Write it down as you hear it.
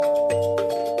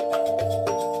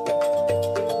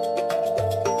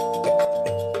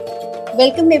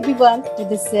Welcome everyone to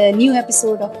this new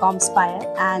episode of Comspire,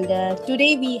 and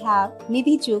today we have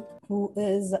Nidhi Chugh, who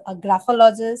is a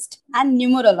graphologist and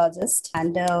numerologist,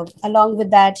 and along with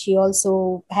that she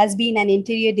also has been an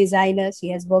interior designer. She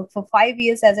has worked for 5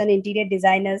 years as an interior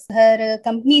designer. Her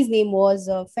company's name was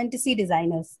Fantasy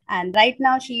Designers, and right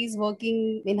now she is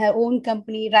working in her own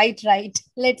company, Writeright.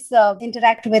 Let's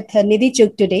interact with Nidhi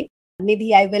Chugh today.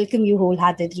 Nidhi, I welcome you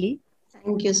wholeheartedly.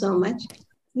 Thank you so much.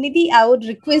 Nidhi, I would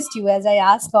request you, as I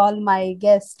ask all my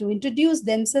guests, to introduce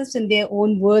themselves in their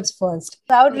own words first.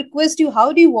 So I would request you,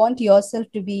 how do you want yourself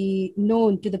to be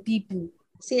known to the people?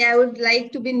 See, I would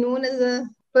like to be known as a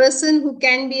person who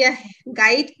can be a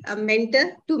guide, a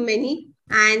mentor to many.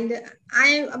 And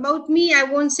about me, I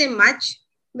won't say much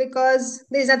because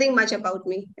there's nothing much about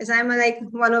me, as I'm like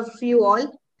one of you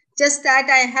all. Just that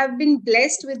I have been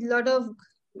blessed with a lot of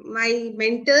my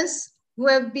mentors who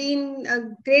have been a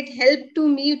great help to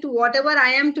me to whatever I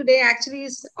am today. Actually,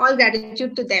 is all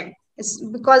gratitude to them. It's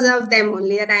because of them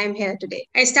only that I am here today.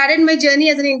 I started my journey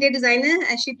as an interior designer,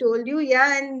 as she told you,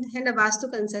 and a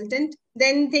vastu consultant.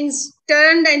 Then things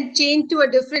turned and changed to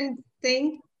a different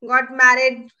thing. Got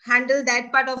married, handled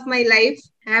that part of my life.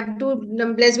 I have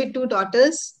I'm blessed with 2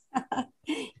 daughters.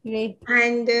 Great.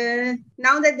 And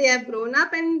now that they have grown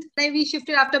up, and we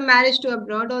shifted after marriage to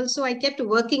abroad also, I kept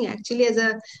working actually as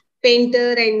a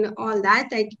painter and all that.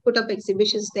 I put up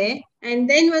exhibitions there, and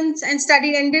then once and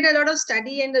studied and did a lot of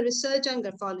study and the research on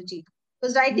graphology.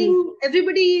 Because writing,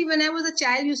 everybody when I was a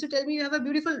child used to tell me you have a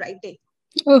beautiful writing.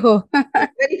 Oh.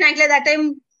 Very frankly, at that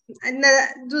time, and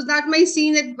it was not my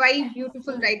scene that why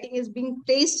beautiful writing is being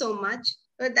praised so much.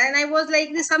 But then I was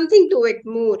like, there's something to it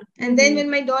more. And then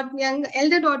when my young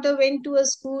elder daughter went to a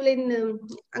school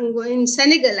in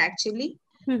Senegal, actually,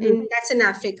 and that's in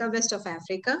Africa, west of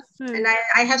Africa. And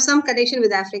I have some connection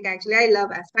with Africa, actually. I love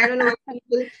Africa. I don't know why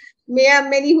people, may have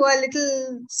many who are a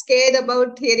little scared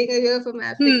about hearing a year from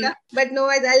Africa. But no,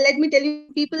 let me tell you,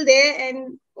 people there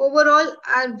and overall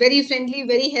are very friendly,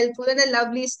 very helpful, and a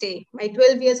lovely stay. My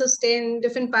 12 years of stay in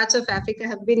different parts of Africa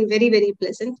have been very, very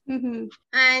pleasant.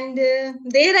 And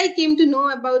there I came to know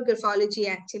about graphology,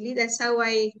 actually. That's how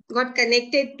I got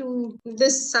connected to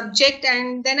this subject.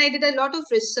 And then I did a lot of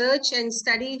research and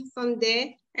study from there.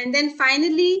 And then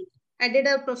finally, I did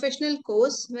a professional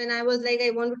course when I was like,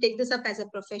 I want to take this up as a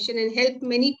profession and help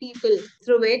many people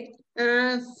through it.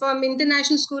 From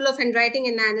International School of Handwriting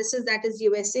Analysis, that is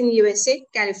USA,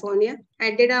 California.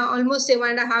 I did almost a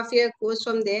 1.5 year course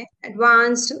from there.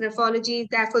 Advanced graphology,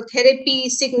 graphotherapy,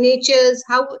 signatures,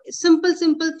 how simple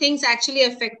things actually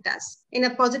affect us in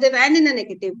a positive and in a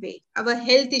negative way. Our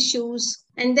health issues.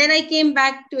 And then I came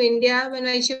back to India. When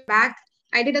I shipped back,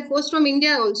 I did a course from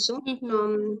India also,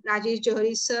 from Rajesh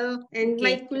Johari sir and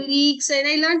my colleagues, and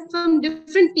I learned from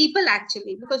different people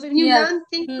actually, because when you learn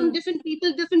things from different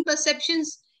people, different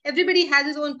perceptions, everybody has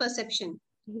his own perception.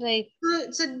 Right. So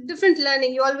it's a different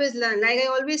learning. You always learn. Like I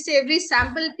always say, every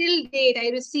sample till date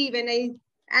I receive and I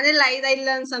analyze, I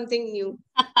learn something new.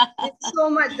 It's so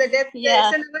much the depth. It's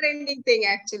a never-ending thing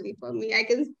actually for me.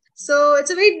 So it's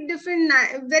a very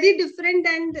different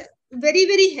and very,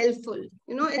 very helpful.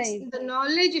 It's the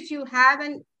knowledge if you have,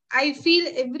 and I feel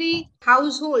every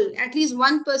household, at least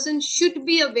one person should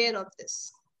be aware of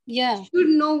this. Yeah. Should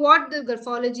know what the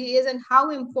graphology is and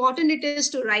how important it is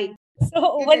to write.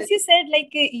 So once you said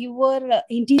you were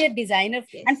interior designer,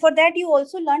 and for that you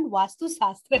also learned Vastu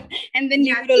Shastra and then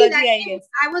numerology, I guess.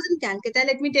 I was in Calcutta,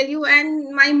 let me tell you,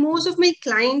 and most of my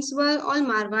clients were all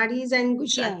Marwadis and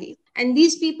Gujaratis. And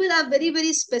these people are very,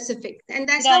 very specific. And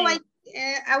that's how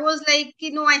I was like,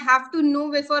 I have to know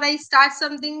before I start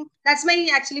something. That's my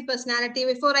actually personality.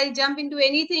 Before I jump into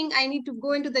anything, I need to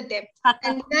go into the depth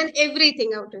and learn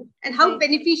everything out of it. And how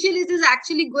beneficial it is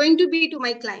actually going to be to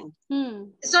my client.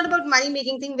 It's not about money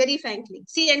making thing, very frankly.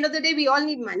 See, end of the day, we all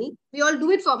need money. We all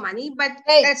do it for money, but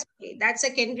that's okay. That's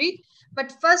secondary.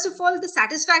 But first of all, the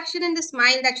satisfaction and the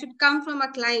smile that should come from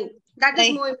a client, that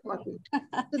is more important.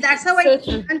 So that's how I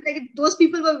learned. Like, those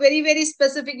people were very, very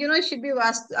specific. It should be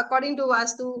Vastu, according to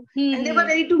Vastu, and they were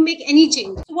ready to make any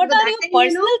change. So what are your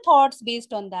personal thoughts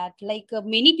based on that? Like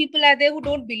many people are there who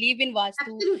don't believe in Vastu.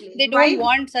 Absolutely. They don't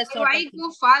want such sort of thing.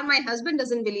 Go far. My husband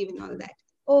doesn't believe in all that.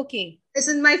 Okay. This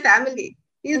is my family.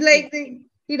 He's like,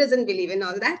 he doesn't believe in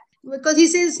all that because he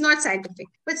says it's not scientific.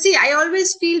 But see, I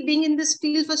always feel being in this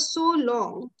field for so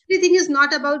long, everything is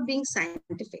not about being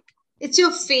scientific. It's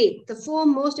your faith. The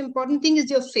most important thing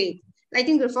is your faith. Like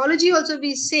in graphology also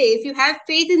we say, if you have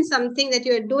faith in something that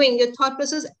you're doing, your thought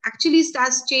process actually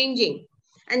starts changing.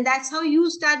 And that's how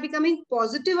you start becoming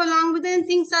positive along with it, and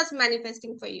things starts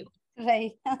manifesting for you.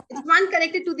 Right. It's one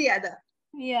connected to the other.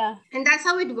 Yeah. And that's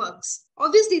how it works.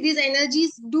 Obviously, these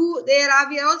energies we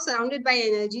are all surrounded by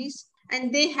energies,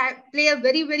 and they play a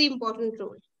very, very important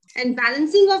role. And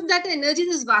balancing of that energy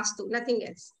is vastu, nothing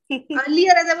else.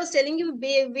 Earlier, as I was telling you,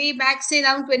 way back, say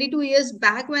around 22 years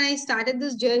back, when I started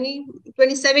this journey,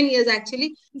 27 years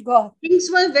actually, God. things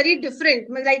were very different.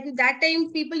 Like that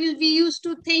time, we used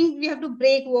to think we have to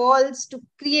break walls to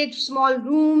create small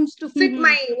rooms to fit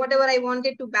my whatever I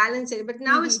wanted to balance it. But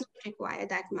now it's not required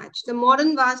that much. The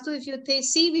modern vastu, if you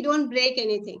see, we don't break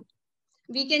anything.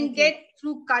 We can get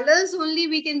through colors only.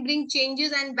 We can bring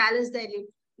changes and balance the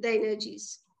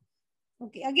energies.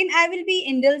 Okay, again, I will be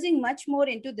indulging much more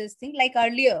into this thing. Like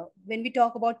earlier, when we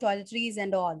talk about toiletries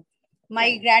and all,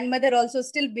 my grandmother also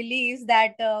still believes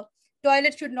that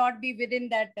toilet should not be within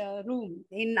that room.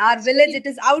 In our village, it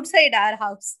is outside our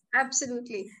house.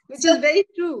 Absolutely, which is very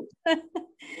true.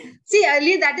 See,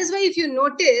 earlier, that is why if you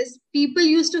notice, people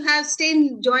used to stay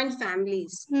in joint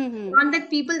families. Not that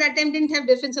people that time didn't have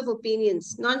difference of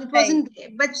opinions. Not it wasn't there,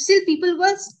 but still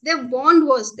their bond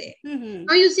was there.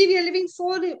 Now you see, we are living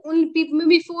only people,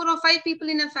 maybe 4 or 5 people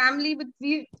in a family, but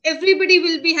everybody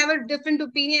will have a different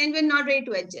opinion, and we're not ready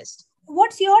to adjust.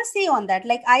 What's your say on that?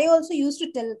 Like I also used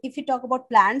to tell, if you talk about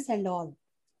plants and all,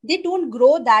 they don't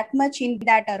grow that much in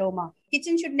that aroma.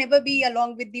 Kitchen should never be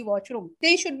along with the washroom.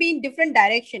 They should be in different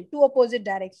direction, two opposite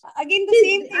directions. Again, the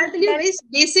same thing. I'll tell you a very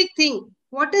basic thing.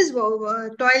 What is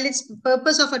toilet's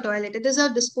purpose of a toilet? It is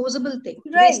a disposable thing.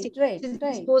 Right.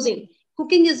 Disposing.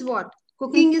 Cooking is what?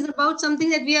 Cooking is about something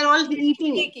that we are all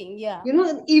eating. Yeah.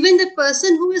 Even the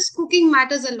person who is cooking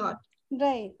matters a lot.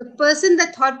 Right. The person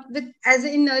that thought as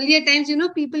in earlier times,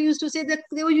 people used to say that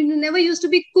they never used to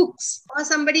be cooks, or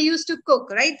somebody used to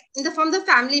cook, right? From the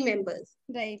family members.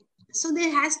 Right. So there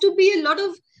has to be a lot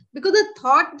of, because the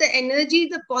thought, the energy,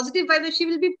 the positive vibe that she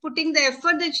will be putting, the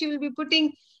effort that she will be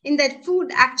putting in that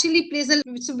food actually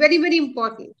it's very, very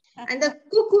important. And the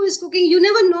cook who is cooking, you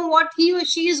never know what he or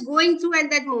she is going through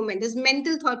at that moment, his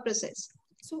mental thought process.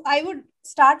 So I would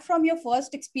start from your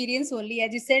first experience only.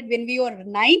 As you said, when we were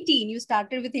 19, you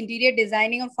started with interior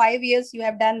designing. On 5 years, you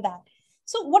have done that.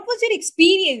 So what was your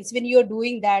experience when you were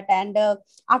doing that? And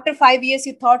after 5 years,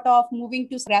 you thought of moving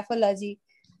to graphology.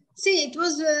 See, it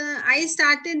was, I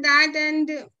started that, and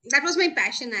that was my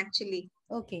passion actually.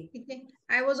 Okay.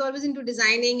 I was always into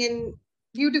designing and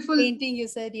beautiful painting, you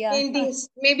said, yeah. Paintings.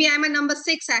 Maybe I'm a number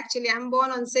 6 actually. I'm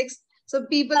born on 6. So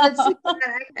people with 6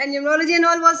 and numerology and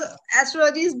all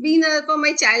astrology has been for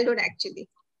my childhood actually.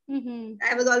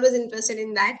 I was always interested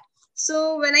in that.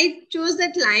 So when I chose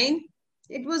that line,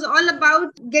 it was all about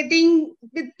getting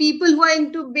with people who are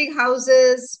into big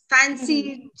houses,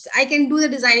 fancy. I can do the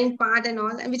designing part and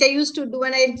all, which I used to do,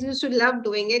 and I used to love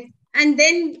doing it. And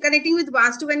then connecting with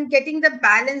Vastu and getting the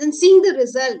balance and seeing the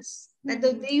results that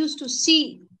they used to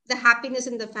see, the happiness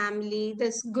in the family,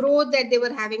 this growth that they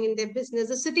were having in their business,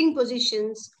 the sitting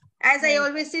positions. As I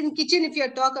always say in kitchen, if you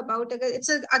talk about it, it's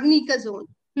an Agnika zone.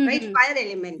 Right, fire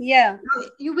element. Yeah. Now,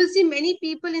 you will see many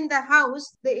people in the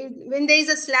house, when there is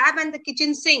a slab and the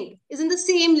kitchen sink is in the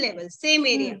same level, same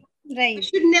area. Right. It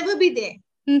should never be there.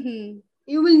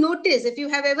 You will notice, if you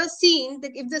have ever seen,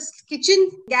 that if the kitchen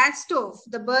gas stove,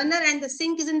 the burner and the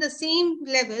sink is in the same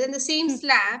level and the same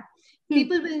slab,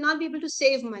 people will not be able to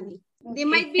save money. They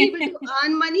might be able to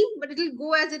earn money, but it will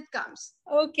go as it comes.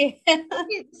 Okay.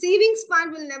 Savings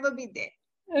part will never be there.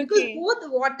 Because both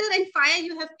water and fire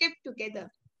you have kept together.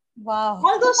 Wow.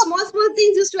 All those small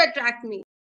things used to attract me.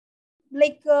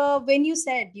 Like when you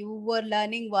said you were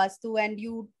learning Vastu and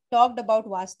you talked about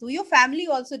Vastu, your family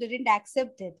also didn't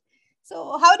accept it.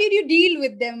 So how did you deal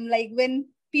with them? Like when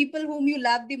people whom you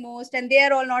love the most and they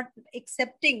are all not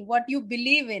accepting what you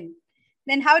believe in,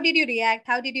 then how did you react?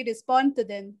 How did you respond to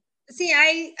them? See,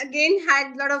 I again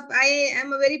had I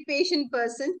am a very patient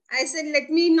person. I said, let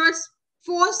me not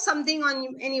force something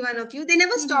on any one of you. They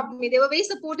never stopped me. They were very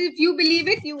supportive. If you believe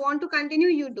it, you want to continue,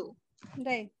 you do.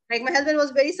 Right. Like my husband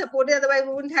was very supportive, otherwise I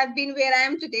wouldn't have been where I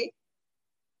am today.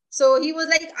 So he was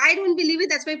like, I don't believe it.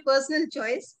 That's my personal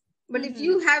choice. But if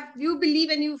you believe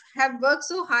and you have worked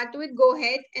so hard to it, go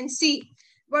ahead and see.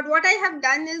 But what I have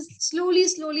done is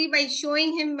slowly by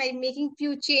showing him, by making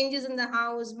few changes in the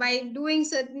house, by doing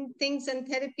certain things and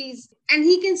therapies, and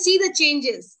he can see the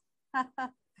changes.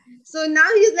 So now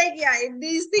he's like, yeah,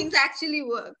 these things actually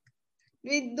work.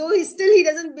 Though he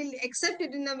doesn't accept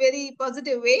it in a very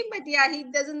positive way, but yeah, he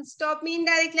doesn't stop me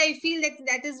indirectly. I feel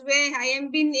that is where I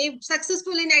am being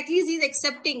successful in. At least he's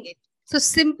accepting it. So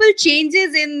simple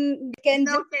changes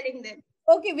without telling them.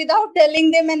 Okay, without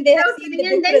telling them, and they have seen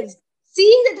the difference.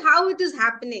 Seeing that how it is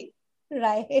happening.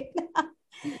 Right.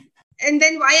 And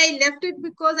then why I left it,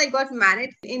 because I got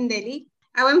married in Delhi.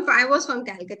 I was from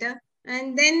Calcutta.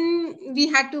 And then we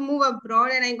had to move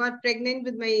abroad, and I got pregnant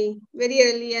with my very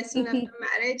early, as soon after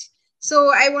marriage.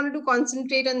 So I wanted to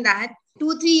concentrate on that.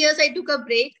 2-3 years I took a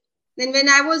break. Then when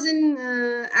I was in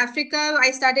Africa,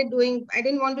 I started doing, I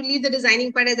didn't want to leave the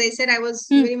designing part. As I said, I was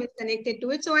very much connected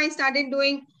to it. So I started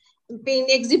doing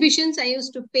paint exhibitions. I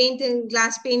used to paint in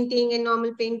glass painting and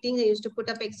normal painting. I used to put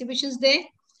up exhibitions there.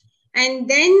 And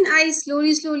then I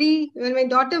slowly, when my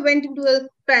daughter went into a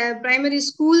primary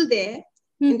school there,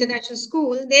 international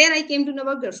school, there I came to know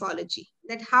about graphology,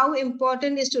 that how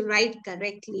important is to write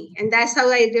correctly. And that's how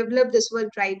I developed this word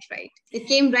Writeright. It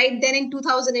came right then in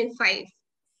 2005.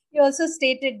 You also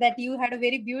stated that you had a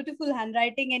very beautiful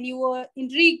handwriting and you were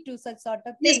intrigued to such sort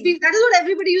of Yes, thing. that is what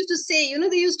everybody used to say.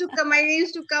 They used to come. I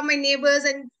used to come, my neighbors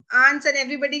and aunts and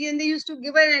everybody, and they used to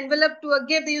give an envelope to a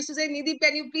gift. They used to say, Nidhi,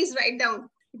 can you please write down?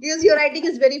 Because your writing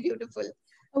is very beautiful.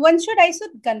 One should, I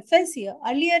should confess here,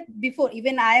 earlier, before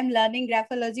even I am learning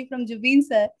graphology from Jubin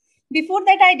sir, before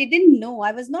that I didn't know.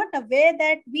 I was not aware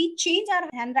that we change our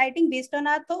handwriting based on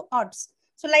our thoughts.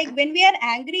 So like when we are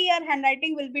angry, our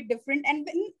handwriting will be different. And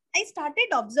when I started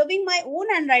observing my own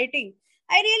handwriting,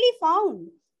 I really found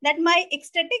that my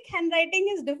ecstatic handwriting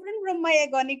is different from my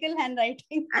agonical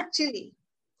handwriting. Actually.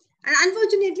 And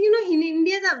unfortunately, in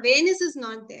India, the awareness is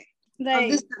not there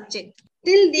of this subject.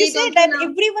 Till You date, say that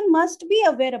everyone must be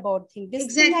aware about things.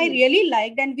 This thing I really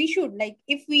liked, and we should, like,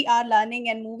 if we are learning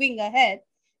and moving ahead,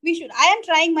 we should. I am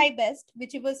trying my best,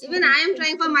 which was even I am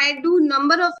trying I do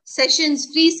number of sessions,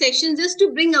 free sessions, just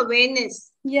to bring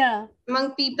awareness. Yeah.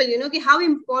 Among people, how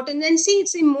important. And see,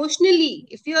 it's emotionally.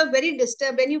 If you are very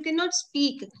disturbed and you cannot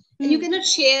speak and you cannot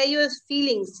share your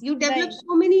feelings, you develop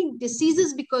so many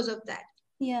diseases because of that.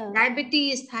 Yeah.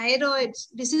 Diabetes, thyroid,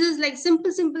 diseases like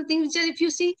simple things which are, if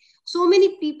you see, so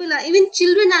many people are, even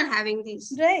children are having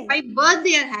these. Right. By birth,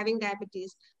 they are having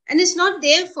diabetes. And it's not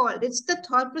their fault. It's the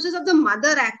thought process of the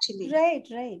mother, actually. Right.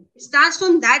 It starts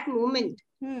from that moment.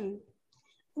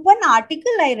 One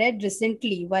article I read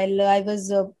recently while I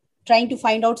was trying to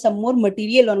find out some more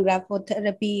material on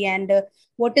graphotherapy and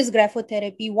what is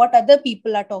graphotherapy, what other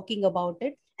people are talking about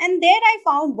it. And there I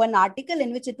found one article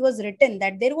in which it was written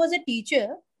that there was a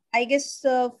teacher, I guess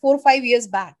 4 or 5 years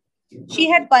back. She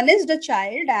had punished a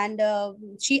child and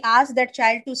she asked that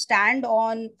child to stand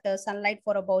on the sunlight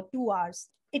for about 2 hours.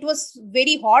 It was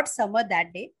very hot summer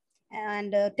that day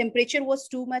and temperature was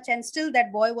too much, and still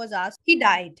that boy was asked, he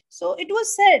died. So it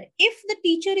was said, if the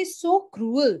teacher is so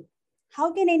cruel,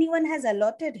 how can anyone has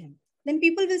allotted him? Then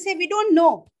people will say, we don't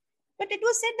know. But it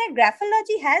was said that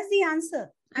graphology has the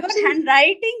answer. Absolutely. Your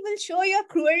handwriting will show your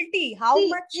cruelty. How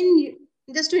much?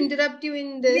 Just to interrupt you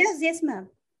in this. Yes, ma'am.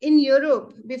 In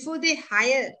Europe, before they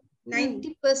hire,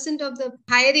 90% of the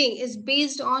hiring is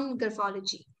based on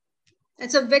graphology.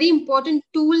 That's a very important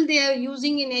tool they are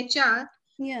using in HR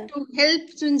to help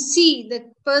to see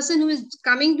the person who is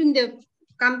coming to the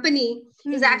company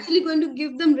is actually going to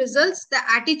give them results. The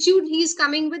attitude he is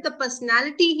coming with, the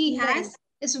personality he has,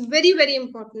 is very, very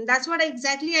important. That's what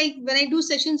when I do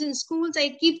sessions in schools,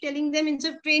 I keep telling them,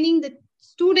 instead of training the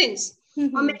students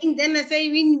or making them FA,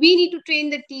 we need to train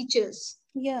the teachers.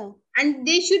 Yeah. And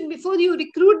they should, before you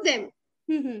recruit them,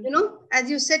 as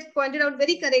you said, pointed out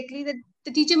very correctly, that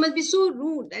the teacher must be so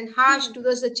rude and harsh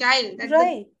towards the child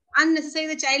that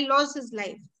unnecessarily the child lost his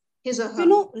life. His or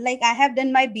her. Like I have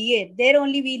done my BA, there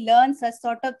only we learn such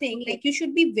sort of thing. Like you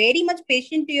should be very much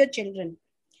patient to your children.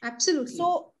 Absolutely.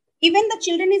 So even the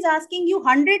children is asking you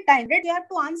 100 times, you have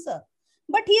to answer.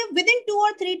 But here within 2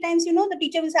 or 3 times, the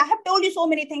teacher will say, I have told you so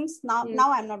many things. Now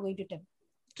I'm not going to tell.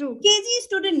 True. KG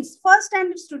students, first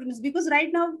standard students, because right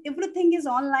now everything is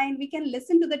online. We can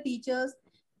listen to the teachers.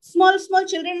 Small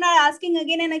children are asking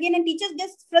again and again, and teachers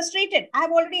get frustrated. I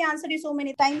have already answered you so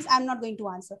many times. I'm not going to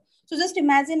answer. So just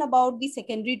imagine about the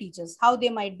secondary teachers, how they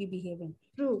might be behaving.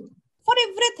 True. For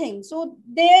everything. So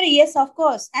there, yes, of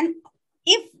course. And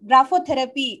if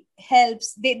graphotherapy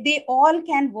helps, they all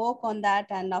can work on that.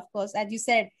 And of course, as you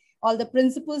said, all the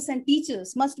principals and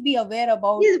teachers must be aware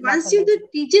about. Yes, once the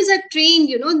teachers are trained,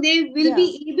 they will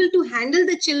be able to handle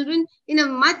the children in a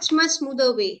much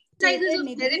smoother way. Sizes of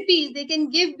therapies they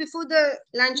can give before the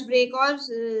lunch break or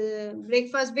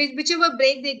breakfast, whichever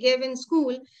break they give in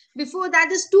school. Before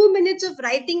that is 2 minutes of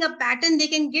writing a pattern they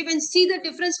can give and see the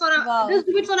difference just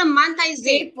do it for a month, I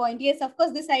say. Great point. Yes, of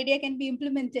course, this idea can be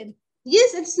implemented.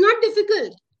 Yes, it's not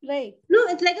difficult. Right. No,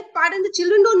 it's like a part and the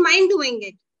children don't mind doing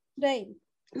it. Right.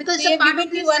 Because you have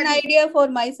given me one idea for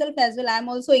myself as well. I'm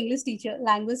also English teacher,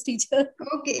 language teacher.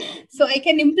 Okay. So I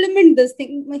can implement this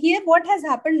thing. Here, what has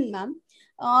happened, ma'am?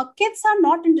 Kids are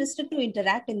not interested to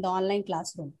interact in the online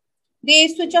classroom. They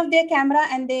switch off their camera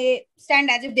and they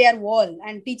stand as if they are wall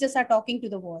and teachers are talking to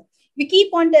the wall. We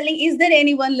keep on telling, is there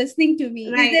anyone listening to me?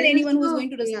 Is Right. there And anyone who's going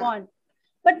to respond?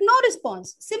 But no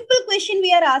response. Simple question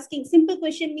we are asking. Simple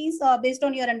question means based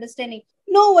on your understanding.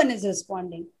 No one is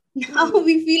responding. Now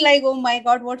we feel like, oh my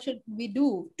God, what should we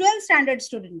do? 12 standard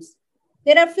students.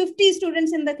 There are 50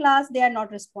 students in the class. They are not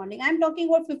responding. I'm talking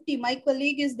about 50. My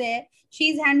colleague is there.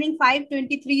 She's handling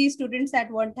 523 students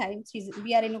at one time.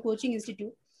 We are in a coaching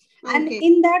institute. And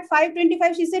in that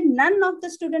 525, she said none of the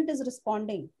student is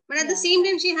responding. But at the same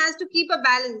time, she has to keep a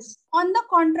balance. On the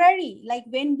contrary, like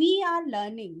when we are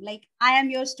learning, like I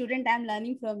am your student, I'm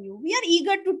learning from you. We are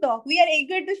eager to talk. We are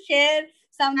eager to share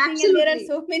something. Absolutely. And there are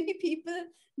so many people.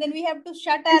 Then we have to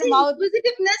shut our mouth.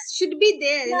 Positiveness should be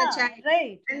there in a child.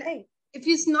 Right. If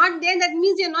it's not there, that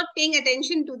means you're not paying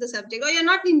attention to the subject or you're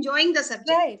not enjoying the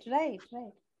subject. Right.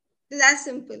 That's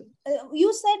simple.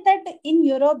 You said that in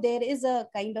Europe, there is a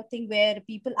kind of thing where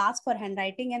people ask for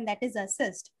handwriting and that is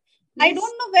assessed. Yes. I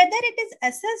don't know whether it is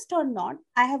assessed or not.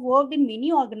 I have worked in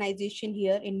many organizations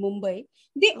here in Mumbai.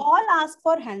 They all ask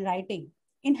for handwriting.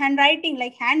 In handwriting,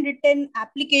 like handwritten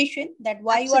application that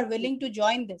why you are willing to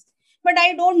join this. But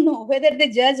I don't know whether they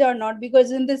judge or not,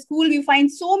 because in the school, we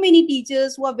find so many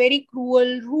teachers who are very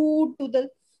cruel, rude to the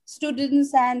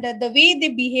students, and the way they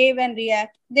behave and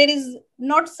react. There is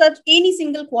not such any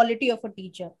single quality of a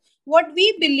teacher. What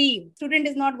we believe, student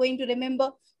is not going to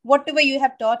remember whatever you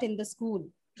have taught in the school.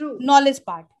 True. Knowledge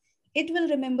part. It will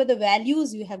remember the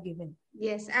values you have given.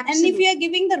 Yes, absolutely. And if you are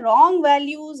giving the wrong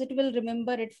values, it will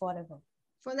remember it forever.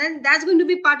 For that, that's going to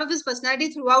be part of his personality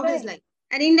throughout his life.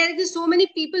 And indirectly, so many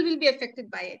people will be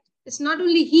affected by it. It's not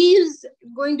only he is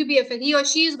going to be affected, he or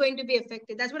she is going to be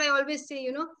affected. That's what I always say,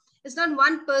 it's not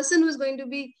one person who's going to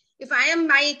be, if I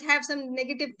might have some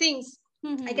negative things,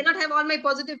 I cannot have all my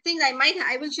positive things.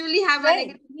 I will surely have a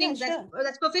negative things.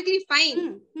 That's perfectly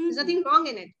fine. There's nothing wrong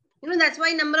in it. That's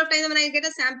why a number of times when I get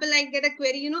a sample, I get a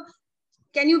query,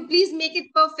 can you please make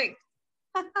it perfect?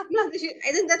 I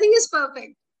think nothing is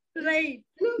perfect. Right.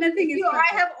 Nothing is perfect.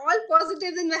 I have all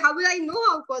positives, and how will I know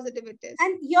how positive it is?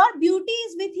 And your beauty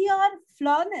is with your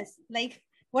flawness. Like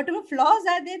whatever flaws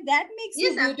are there, that makes you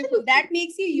beautiful. Absolutely. That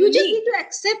makes you unique. You just need to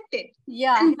accept it.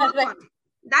 Yeah. And work on it.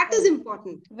 That is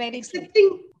important. Very accepting.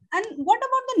 True. And what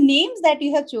about the names that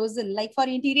you have chosen? Like for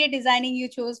interior designing, you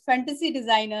chose fantasy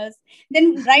designers.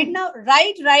 Then right now,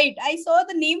 Writeright. I saw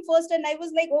the name first and I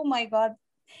was like, oh my God.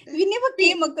 We never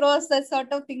came across that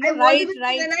sort of thing. Right. When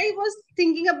I was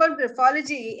thinking about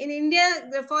graphology, in India,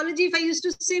 graphology, if I used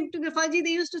to say to graphology,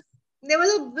 there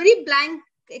was a very blank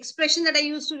expression that I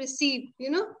used to receive,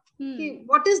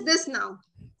 what is this now?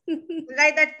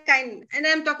 Like that kind. And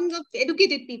I'm talking of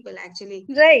educated people actually.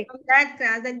 Right. From that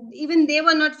class, that even they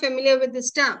were not familiar with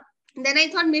this term. And then I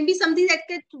thought maybe something that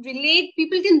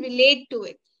people can relate to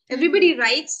it. Everybody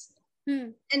writes,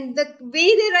 and the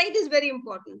way they write is very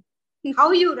important.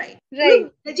 How you write.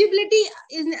 Right. Legibility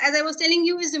is, as I was telling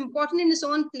you, is important in its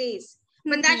own place.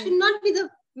 But that should not be the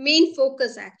main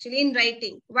focus actually in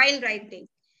writing, while writing.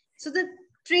 So the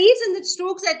traits and the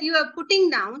strokes that you are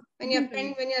putting down when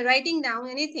you're writing down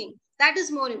anything, that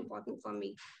is more important for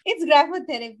me. It's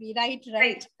graphotherapy,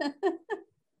 right.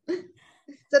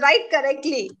 So write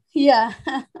correctly. Yeah.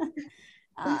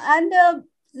 And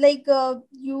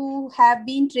you have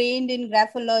been trained in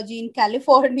graphology in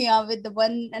California with the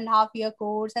 1.5 year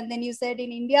course. And then you said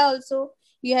in India also,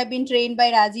 you have been trained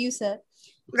by Rajiv sir.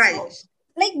 Right. So,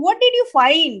 what did you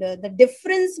find the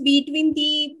difference between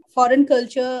the foreign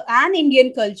culture and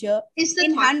Indian culture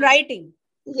in handwriting?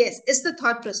 Yes, it's the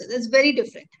thought process. It's very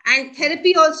different. And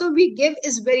therapy also we give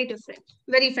is very different,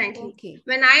 very frankly. Okay.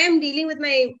 When I am dealing with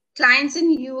my clients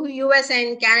in US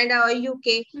and Canada or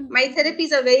UK, my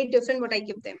therapies are very different what I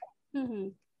give them.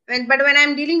 But when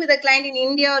I'm dealing with a client in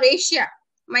India or Asia,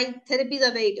 my therapies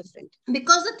are very different.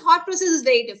 Because the thought process is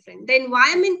very different. The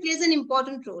environment plays an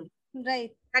important role.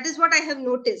 Right. That is what I have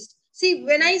noticed. See,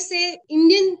 when I say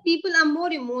Indian people are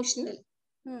more emotional,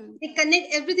 they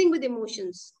connect everything with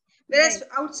emotions. Whereas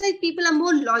outside people are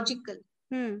more logical.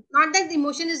 Not that the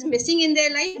emotion is missing in their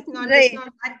life.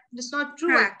 It's not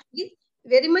true actually.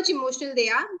 Very much emotional they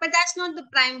are, but that's not the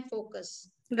prime focus.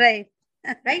 Right.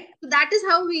 Right. So that is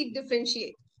how we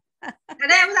differentiate. And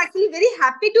I was actually very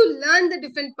happy to learn the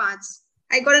different parts.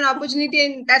 I got an opportunity,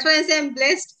 and that's why I say I'm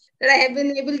blessed that I have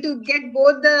been able to get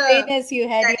both the... Greatness you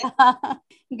had. Yeah.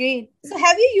 Great. So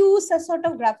have you used a sort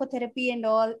of graphotherapy and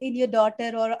all in your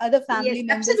daughter or other family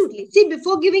members? Absolutely. See,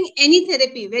 before giving any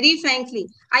therapy, very frankly,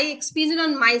 I experience it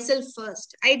on myself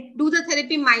first. I do the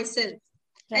therapy myself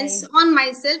and on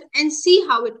myself and see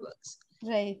how it works.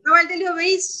 Right. Now I'll tell you a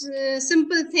very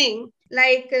simple thing.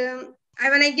 Like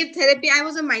when I give therapy, I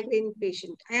was a migraine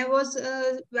patient. I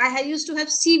used to have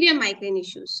severe migraine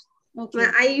issues. Okay.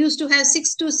 I used to have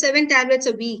 6 to 7 tablets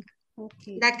a week.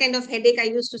 Okay. That kind of headache I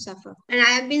used to suffer. And I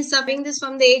have been suffering this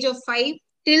from the age of 5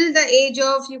 till the age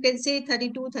of, you can say,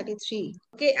 32, 33.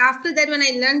 Okay, after that, when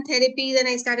I learned therapy, then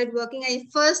I started working.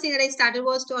 First thing that I started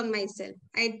was to on myself.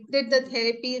 I did the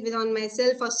therapy with on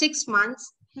myself for 6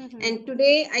 months. And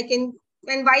today I can,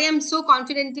 and why I'm so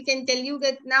confident, I can tell you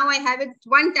that now I have it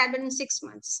one tablet in 6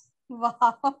 months.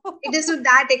 Wow. It is to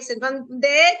that extent, from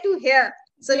there to here.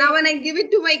 So now when I give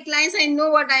it to my clients, I know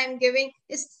what I am giving.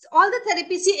 It's all the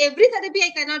therapy. See, every therapy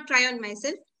I cannot try on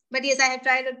myself. But yes, I have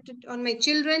tried it on my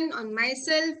children, on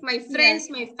myself, my friends,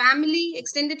 my family,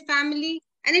 extended family,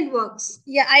 and it works.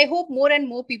 Yeah, I hope more and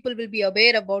more people will be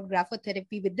aware about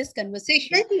graphotherapy with this conversation.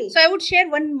 Exactly. So I would share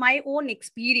my own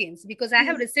experience, because I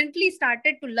have recently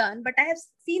started to learn, but I have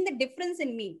seen the difference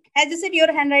in me. As you said,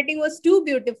 your handwriting was too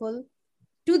beautiful.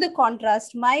 To the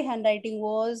contrast, my handwriting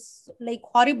was like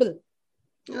horrible.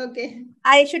 Okay.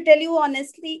 I should tell you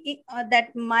honestly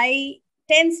that my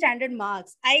 10th standard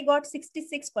marks, I got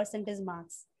 66%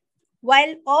 marks.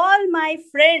 While all my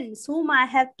friends whom I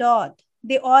have taught,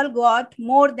 they all got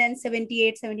more than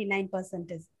 78,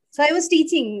 79%. So I was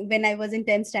teaching when I was in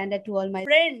 10th standard to all my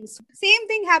friends. Same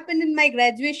thing happened in my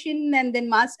graduation and then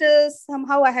masters.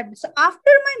 Somehow I have. So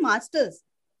after my masters,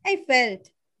 I felt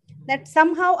that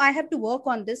somehow I have to work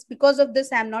on this. Because of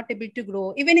this, I'm not able to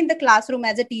grow. Even in the classroom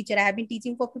as a teacher, I have been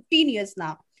teaching for 15 years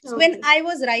now. So when I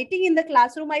was writing in the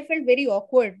classroom, I felt very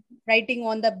awkward writing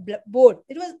on the board.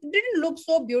 It didn't look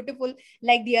so beautiful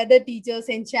like the other teachers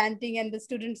enchanting and the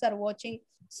students are watching.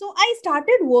 So I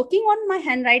started working on my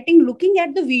handwriting, looking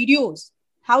at the videos,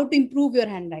 how to improve your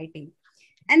handwriting.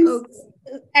 And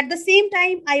at the same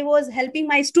time, I was helping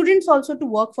my students also to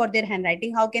work for their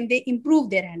handwriting. How can they improve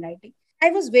their handwriting?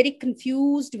 I was very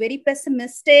confused, very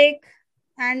pessimistic,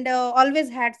 and always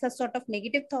had such sort of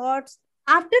negative thoughts.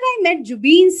 After I met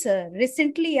Jubin sir,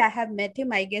 recently I have met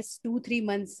him, I guess 2-3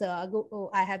 months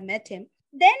ago, I have met him.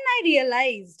 Then I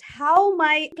realized how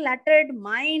my cluttered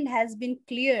mind has been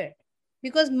cleared.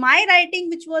 Because my writing,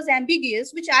 which was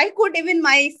ambiguous, which I could even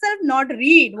myself not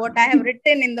read, what I have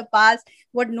written in the past,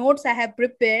 what notes I have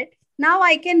prepared, now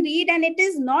I can read, and it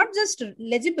is not just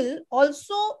legible,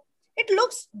 also it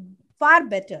looks far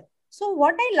better. So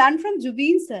what I learned from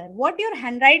Jubin sir, what your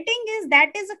handwriting is,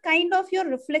 that is a kind of your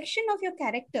reflection of your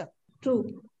character.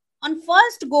 True. On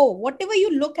first go, whatever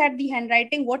you look at the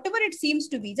handwriting, whatever it seems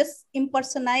to be, just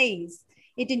impersonalize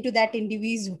it into that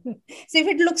individual. So if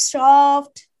it looks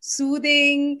soft,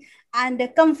 soothing, and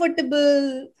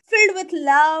comfortable, filled with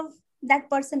love, that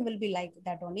person will be like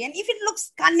that only. And if it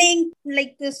looks cunning,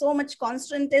 like there's so much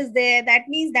constant is there, that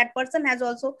means that person has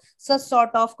also such sort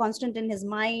of constant in his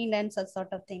mind and such sort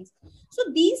of things. So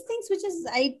these things, which is,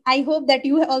 I hope that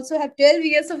you also have 12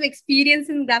 years of experience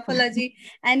in graphology,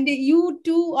 and you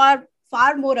too are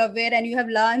far more aware, and you have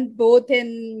learned both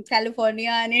in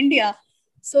California and India.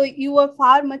 So you are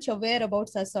far much aware about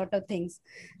such sort of things.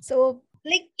 So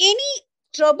like any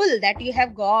trouble that you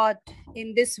have got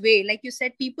in this way, like you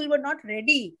said, people were not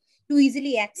ready to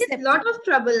easily accept. A lot of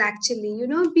trouble, actually.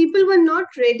 People were not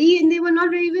ready, and they were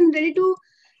not even ready to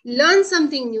learn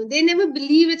something new. They never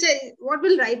believe what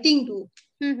will writing do.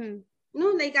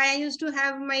 Like I used to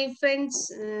have my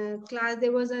friends class.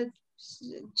 There was a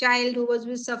child who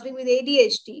was suffering with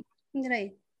ADHD.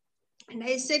 Right. And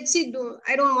I said, see,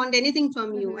 I don't want anything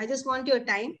from you. I just want your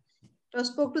time. I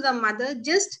spoke to the mother.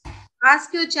 Just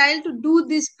ask your child to do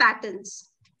these patterns.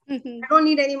 I don't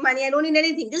need any money. I don't need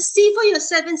anything. Just see for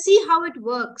yourself and see how it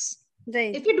works.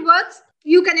 Right. If it works,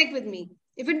 you connect with me.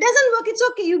 If it doesn't work, it's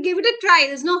okay. You give it a try.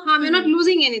 There's no harm. You're not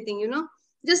losing anything,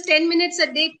 Just 10 minutes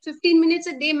a day, 15 minutes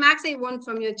a day max I want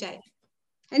from your child.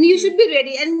 And you should be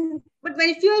ready. But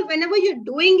whenever you're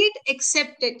doing it,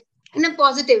 accept it in a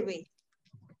positive way.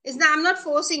 I'm not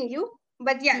forcing you.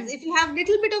 But yes, if you have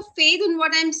little bit of faith in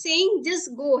what I'm saying, just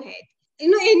go ahead.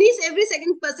 Every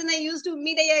second person I used to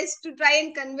meet, I used to try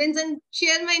and convince and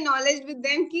share my knowledge with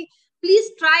them.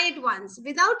 Please try it once.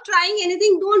 Without trying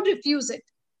anything, don't refuse it.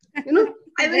 I went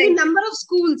to a number of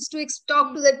schools to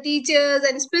talk to the teachers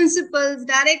and principals,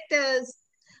 directors,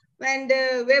 and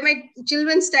where my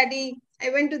children study. I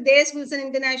went to their schools and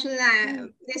international.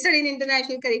 They study in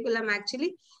international curriculum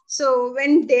actually. So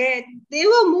when they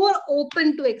were more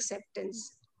open to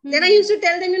acceptance. Then I used to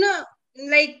tell them,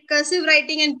 like cursive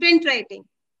writing and print writing.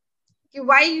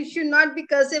 Why you should not be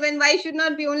cursive and why should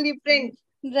not be only print.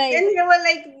 Right. Then they were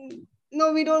like,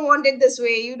 no, we don't want it this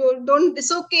way. You don't.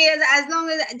 It's okay as long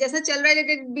as jaisa chal raha hai, let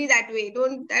it be that way.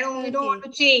 We don't want to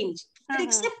change. But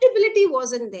acceptability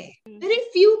wasn't there. Very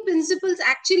few principals,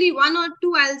 actually one or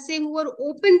two, I'll say, who were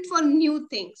open for new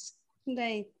things.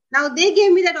 Right. Now they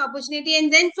gave me that opportunity,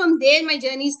 and then from there my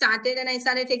journey started, and I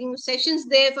started taking sessions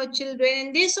there for children,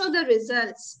 and they saw the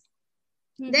results.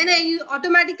 Then I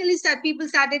automatically people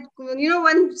started,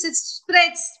 once it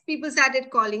spreads, people started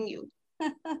calling you.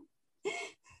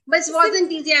 But it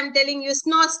wasn't easy, I'm telling you. It's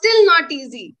still not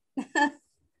easy.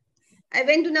 I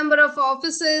went to number of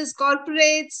offices,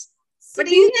 corporates. So but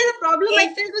even the problem I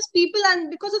felt was people, and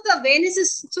because of the awareness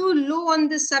is so low on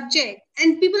this subject,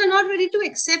 and people are not ready to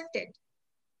accept it.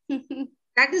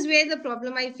 That is where the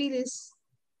problem I feel is.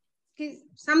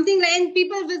 Something like, and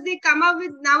people, they come up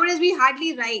with, nowadays we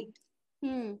hardly write.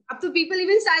 Up to people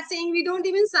even start saying we don't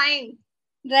even sign.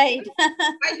 Right.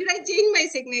 Why should I change my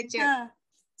signature?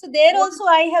 So there also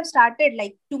I have started,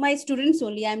 like, to my students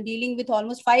only. I'm dealing with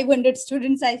almost 500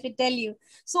 students, I should tell you.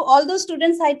 So all those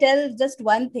students, I tell just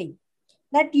one thing,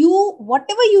 that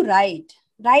whatever you write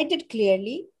it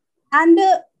clearly, and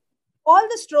all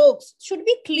the strokes should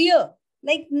be clear.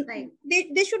 Like,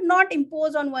 they should not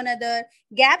impose on one another.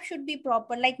 Gap should be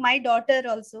proper. Like my daughter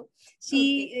also,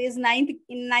 she is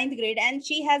in ninth grade, and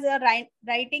she has a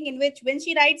writing in which, when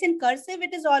she writes in cursive,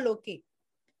 it is all okay.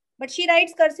 But she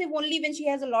writes cursive only when she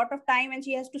has a lot of time and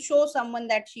she has to show someone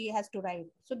that she has to write.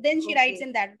 So then she writes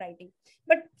in that writing.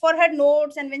 But for her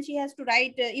notes, and when she has to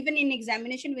write, even in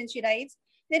examination, when she writes,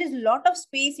 there is a lot of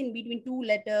space in between two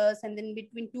letters and then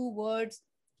between two words.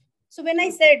 So when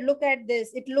I said, look at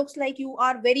this, it looks like you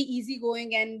are very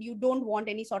easygoing and you don't want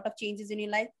any sort of changes in your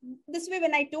life. This way,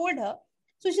 when I told her,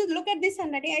 so she said, look at this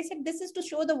handwriting. I said, this is to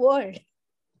show the world.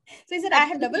 So he said, I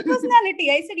have double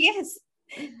personality. I said, yes.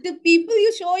 The people,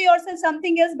 you show yourself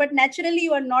something else, but naturally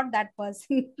you are not that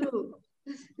person. True.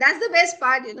 That's the best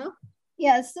part,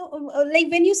 Yeah. So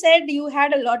like when you said you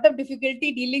had a lot of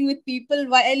difficulty dealing with people,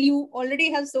 while you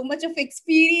already have so much of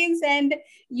experience and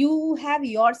you have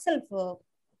yourself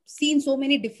seen so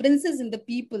many differences in the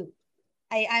people,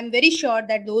 I'm very sure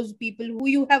that those people who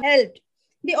you have helped,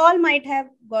 they all might have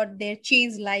got their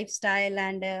changed lifestyle,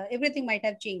 and everything might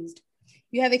have changed.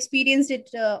 You have experienced it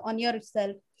on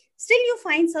yourself. Still you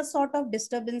find such sort of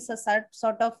disturbance, a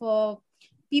sort of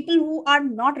people who are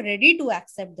not ready to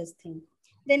accept this thing.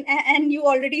 Then, and you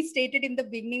already stated in the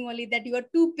beginning only that you are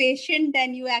too patient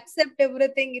and you accept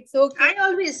everything. It's okay. I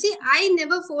always see, I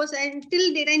never force, and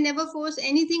till date I never force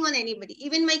anything on anybody.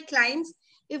 Even my clients,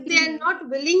 if they are not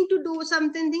willing to do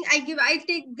something,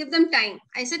 give them time.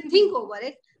 I said, think over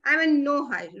it. I'm in no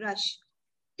rush.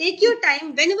 Take your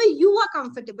time. Whenever you are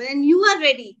comfortable and you are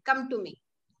ready, come to me.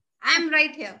 I'm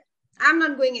right here. I'm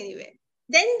not going anywhere.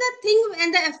 Then the thing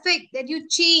and the effect that you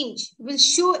change will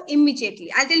show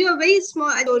immediately. I'll tell you a very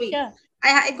small story. Sure.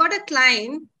 I got a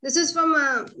client. This is from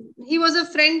he was a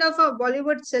friend of a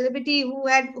Bollywood celebrity who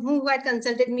had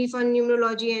consulted me for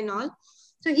numerology and all.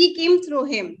 So he came through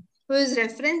him for his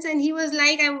reference, and he was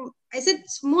like, I said,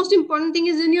 most important thing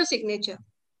is in your signature.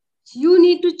 You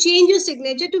need to change your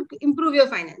signature to improve your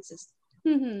finances.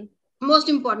 Most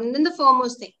important, and the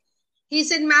foremost thing. He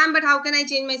said, ma'am, but how can I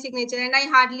change my signature? And I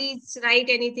hardly write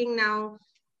anything now.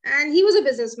 And he was a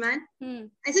businessman.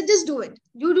 I said, just do it.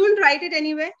 You don't write it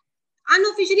anywhere.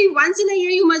 Unofficially, once in a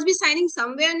year, you must be signing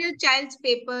somewhere on your child's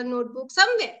paper, notebook,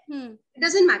 somewhere. It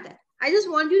doesn't matter. I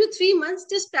just want you to 3 months,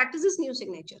 just practice this new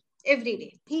signature every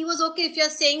day. He was okay if you're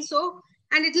saying so,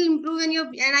 and it will improve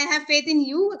and I have faith in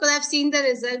you because I've seen the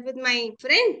result with my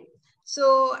friend.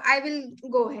 So I will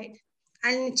go ahead.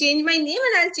 I'll change my name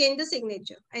and I'll change the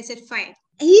signature. I said, fine.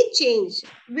 He changed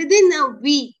within a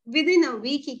week. Within a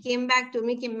week, he came back to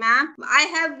me, ma'am, I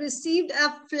have received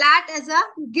a flat as a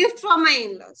gift from my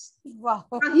in-laws. Wow.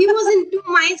 Now, he was in two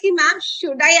minds, ma'am,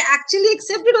 should I actually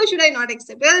accept it or should I not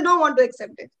accept it? I don't want to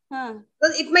accept it.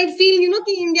 Because it might feel,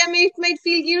 India it might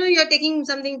feel, you're taking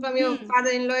something from your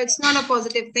father-in-law. It's not a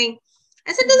positive thing.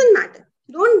 I said, doesn't matter.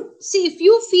 Don't see, if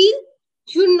you feel,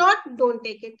 don't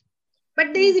take it.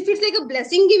 But if it's like a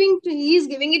blessing he is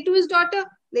giving it to his daughter,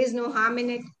 there is no harm in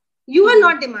it. You are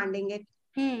not demanding it.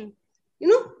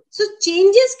 So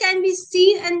changes can be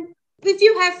seen, and if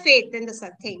you have faith in the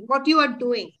thing, what you are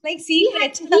doing. Like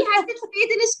secret. He had that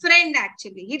faith in his friend,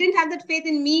 actually. He didn't have that faith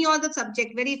in me or the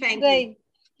subject, very frankly. Right.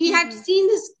 He had seen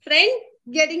his friend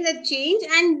getting that change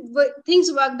and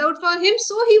things worked out for him.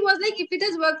 So he was like, if it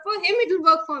has worked for him, it will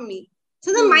work for me.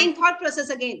 So the mind thought process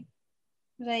again.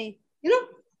 Right.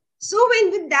 So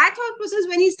with that thought process,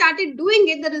 when he started doing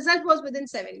it, the result was within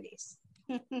 7 days.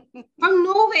 From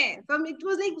nowhere. It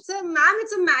was like, sir, ma'am,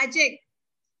 it's a magic.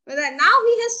 But now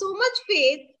he has so much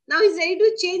faith Now he's ready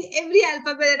to change every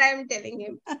alphabet that I am telling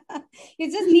him.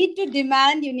 You just need to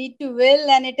demand, you need to will,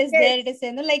 and it is there. Yes.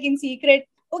 It is, like in secret.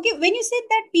 Okay, when you said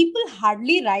that people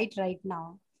hardly write right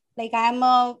now, like I am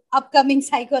a upcoming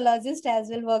psychologist as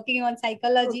well, working on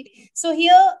psychology. Okay. So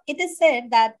here it is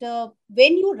said that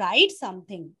when you write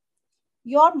something,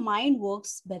 your mind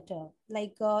works better.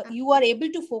 Like you are able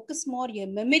to focus more, your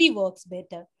memory works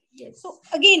better. Yes. So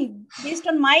again, based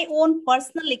on my own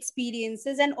personal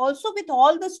experiences and also with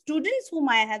all the students whom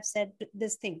I have said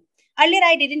this thing. Earlier,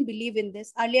 I didn't believe in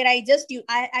this. Earlier,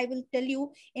 I will tell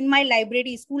you, in my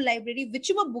library, school library,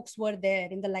 whichever books were there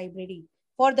in the library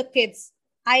for the kids,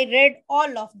 I read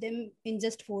all of them in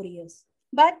just 4 years.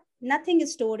 But nothing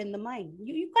is stored in the mind.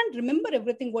 You can't remember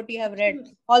everything what you have read.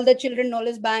 All the children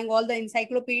knowledge bank, all the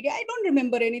encyclopedia. I don't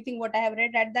remember anything what I have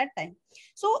read at that time.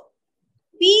 So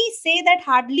we say that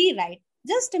hardly right.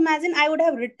 Just imagine I would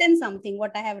have written something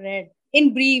what I have read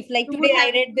in brief. Like You would today I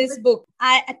have read this book.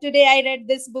 Today I read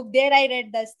this book. There I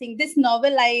read this thing. This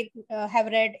novel I have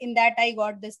read. In that I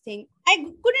got this thing. I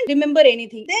couldn't remember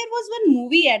anything. There was one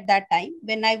movie at that time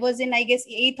when I was in, I guess,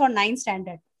 8th or 9th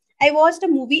standard. I watched a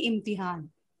movie Imtihan.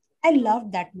 I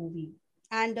loved that movie.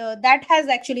 And that has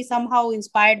actually somehow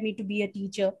inspired me to be a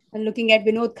teacher. And looking at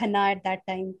Vinod Khanna at that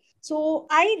time. So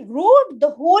I wrote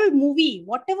the whole movie,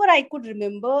 whatever I could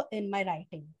remember in my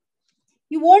writing.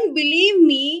 You won't believe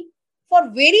me,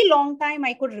 for very long time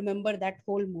I could remember that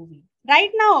whole movie. Right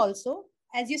now also,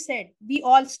 as you said, we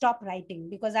all stop writing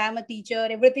because I am a teacher.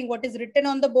 Everything what is written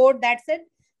on the board, that's it.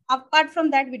 Apart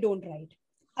from that, we don't write.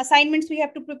 Assignments we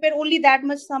have to prepare only that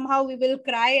much. Somehow we will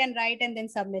cry and write and then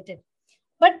submit it.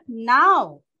 But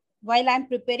now, while I'm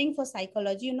preparing for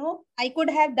psychology, I could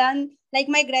have done like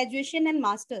my graduation and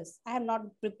masters. I have not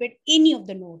prepared any of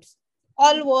the notes.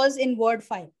 All was in Word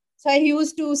file. So I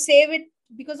used to save it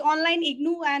because online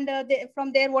IGNU, and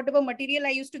from there, whatever material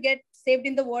I used to get saved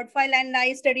in the Word file, and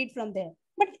I studied from there.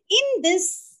 But in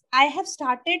this, I have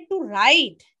started to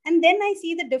write, and then I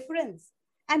see the difference.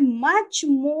 I'm much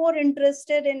more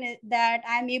interested in it, that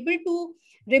I'm able to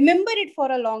remember it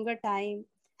for a longer time.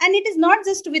 And it is not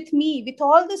just with me, with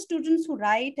all the students who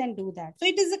write and do that. So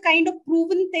it is a kind of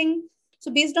proven thing. So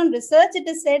based on research, it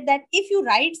is said that if you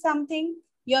write something,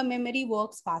 your memory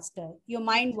works faster, your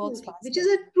mind works Absolutely. faster. Which is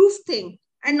a proof thing.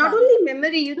 And not Yeah. only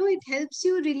memory, it helps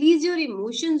you release your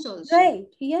emotions also. Right.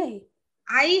 Yeah.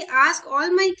 I ask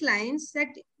all my clients that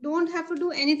don't have to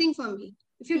do anything for me.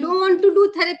 If you don't want to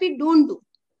do therapy, don't do.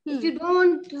 If you don't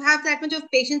want to have that much of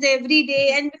patience every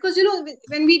day, and because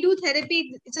when we do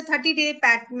therapy, it's a 30-day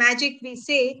magic, we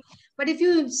say. But if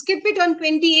you skip it on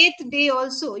 28th day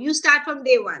also, you start from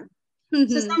day one.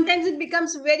 So sometimes it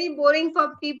becomes very boring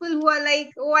for people who are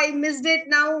like, oh, I missed it.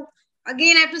 Now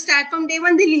again, I have to start from day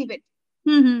one. They leave it.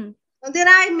 Now, there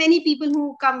are many people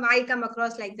who I come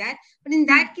across like that. But in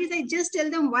that case, I just tell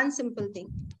them one simple thing.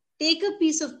 Take a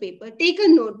piece of paper, take a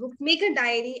notebook, make a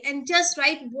diary, and just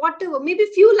write whatever, maybe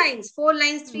few lines, 4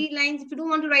 lines, 3 lines. If you don't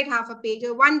want to write half a page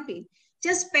or 1 page,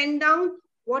 just pen down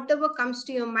whatever comes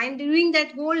to your mind during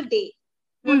that whole day,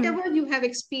 whatever you have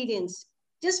experienced.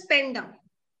 Just pen down.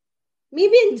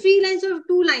 Maybe in 3 lines or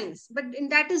 2 lines, but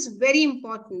that is very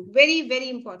important, very, very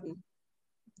important.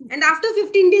 And after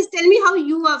 15 days, tell me how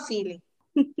you are feeling.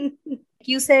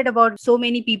 You said about so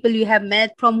many people you have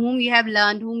met, from whom you have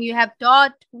learned, whom you have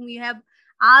taught, whom you have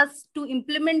asked to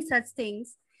implement such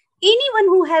things. Anyone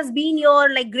who has been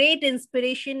your like great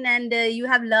inspiration, and you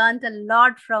have learned a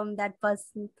lot from that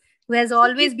person who has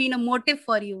always been a motive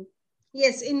for you.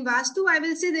 Yes, in Vastu, I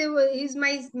will say he's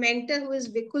my mentor, who is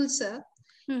Vikul sir.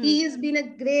 He has been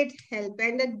a great help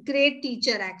and a great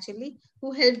teacher actually,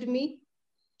 who helped me.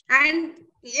 And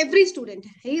every student,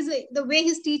 the way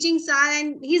his teachings are,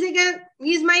 and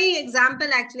he's my example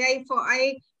actually.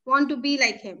 I want to be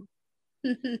like him.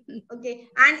 Okay,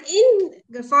 and in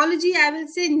graphology, I will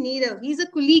say Nidhu. He's a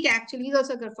colleague actually. He's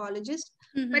also a graphologist,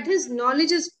 but his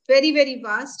knowledge is very, very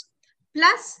vast.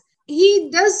 Plus, he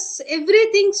does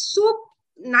everything so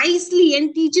nicely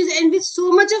and teaches and with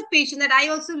so much of patience that I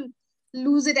also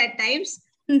lose it at times.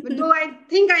 But though I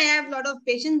think I have a lot of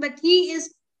patience, but he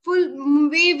is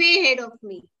way, way ahead of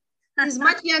me. He's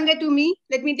much younger to me,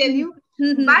 let me tell you,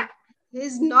 but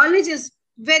his knowledge is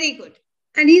very good.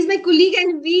 And he's my colleague,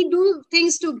 and we do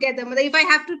things together. If I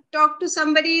have to talk to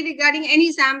somebody regarding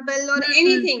any sample or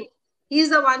anything,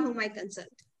 he's the one whom I consult.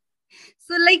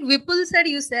 So like Vipul sir,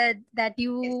 you said that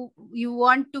you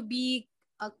want to be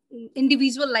an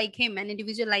individual like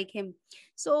him.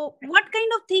 So what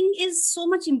kind of thing is so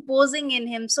much imposing in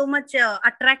him, so much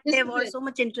attractive or so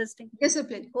much interesting?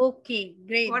 Discipline. Okay,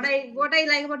 great. What I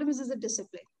like about him is the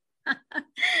discipline.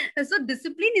 So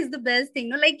discipline is the best thing.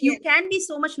 No, like you can be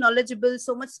so much knowledgeable,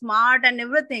 so much smart and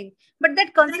everything, but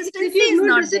that consistency if you have is no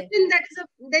not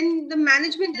discipline, then the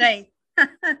management there.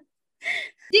 Right.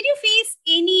 Did you face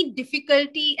any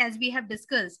difficulty, as we have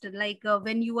discussed, like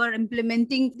when you are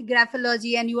implementing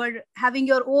graphology and you are having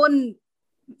your own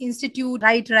institute,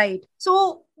 Writeright?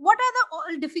 So what are the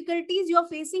all difficulties you are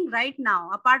facing right now,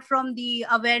 apart from the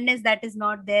awareness that is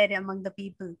not there among the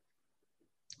people?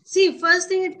 See, first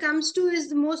thing it comes to is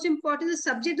the most important, the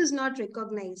subject is not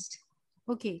recognized.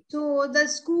 Okay. So the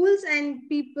schools and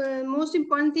people, most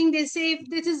important thing, they say if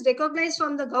this is recognized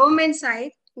from the government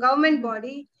side, government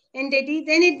body, entity,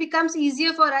 then it becomes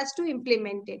easier for us to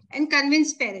implement it and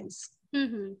convince parents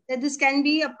that this can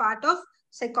be a part of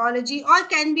psychology or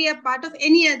can be a part of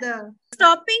any other.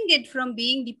 Stopping it from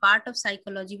being the part of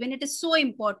psychology when it is so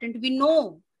important, we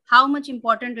know how much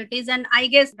important it is, and I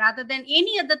guess rather than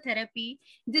any other therapy,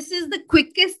 this is the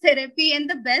quickest therapy and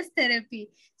the best therapy.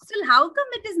 Still, how come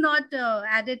it is not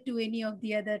added to any of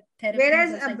the other therapies?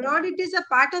 Whereas abroad it is a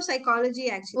part of psychology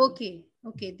actually.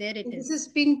 Okay, there it is. This is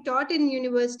being taught in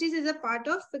universities as a part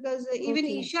of, because even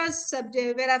Isha's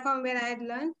subject, where I had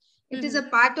learned, it is a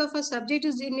part of a subject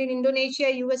is in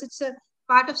Indonesia, US, it's a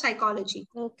part of psychology.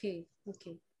 Okay.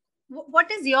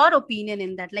 What is your opinion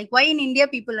in that? Like, why in India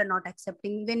people are not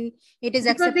accepting when it is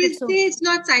because accepted? Because they say it's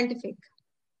not scientific.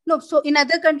 No, so in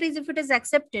other countries, if it is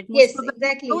accepted, yes,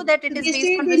 exactly. Know that it is they based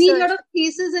say on they research. need a lot of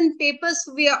theses and papers.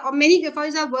 Many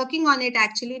graphics are working on it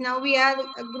actually. Now we are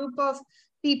a group of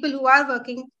people who are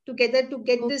working together to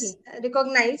get this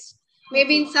recognized.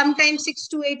 Maybe in sometime 6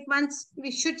 to 8 months,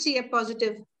 we should see a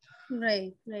positive.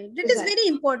 Right. It is very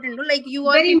important. Like you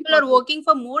all people important. Are working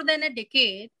for more than a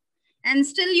decade, and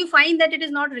still you find that it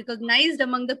is not recognized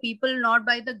among the people, not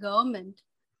by the government.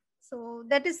 So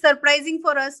that is surprising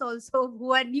for us also,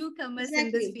 who are newcomers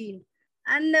in this field.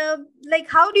 And like,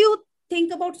 how do you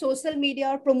think about social media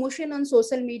or promotion on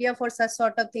social media for such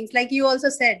sort of things? Like you also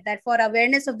said that for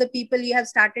awareness of the people, you have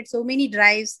started so many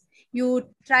drives. You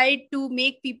tried to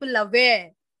make people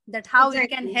aware that how it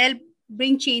can help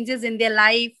bring changes in their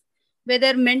life,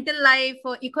 whether mental life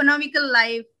or economical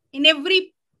life, in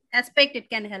every aspect it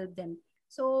can help them.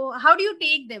 So how do you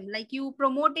take them? Like you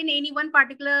promote in any one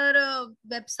particular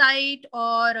website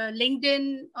or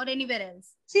LinkedIn or anywhere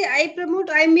else? See,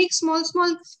 I make small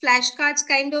flashcards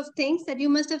kind of things that you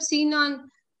must have seen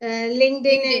on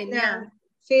LinkedIn and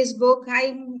Facebook.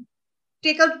 I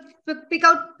pick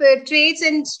out traits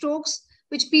and strokes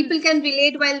which people can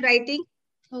relate while writing.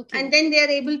 And then they are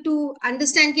able to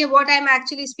understand what I'm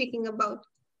actually speaking about.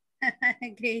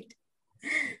 Great.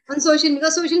 On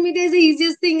because social media is the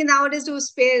easiest thing nowadays to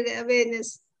spread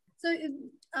awareness. So,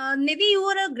 Nidhi, you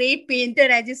were a great painter,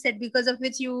 as you said, because of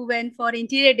which you went for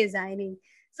interior designing.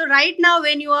 So right now,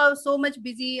 when you are so much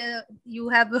busy, you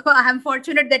have, I'm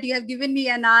fortunate that you have given me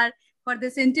an hour for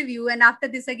this interview. And after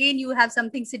this, again, you have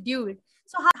something scheduled.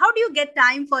 So how do you get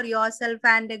time for yourself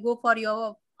and go for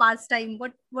your pastime?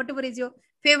 Whatever is your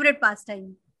favorite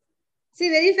pastime? See,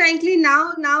 very frankly,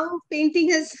 now painting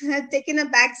has taken a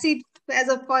backseat as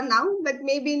of for now, but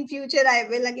maybe in future I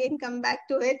will again come back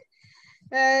to it.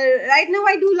 Right now,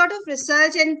 I do a lot of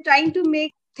research and trying to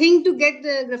to get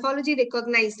the graphology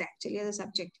recognized actually as a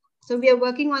subject. So we are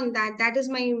working on that. That is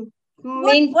my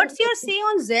what's your say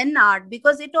on Zen art?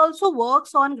 Because it also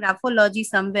works on graphology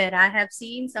somewhere. I have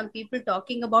seen some people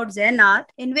talking about Zen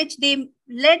art in which they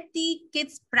let the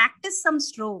kids practice some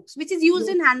strokes, which is used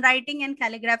in handwriting and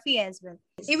calligraphy as well.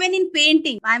 Even in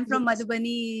painting, I'm from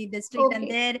Madhubani district,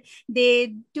 and there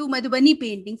they do Madhubani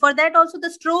painting. For that also the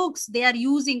strokes they are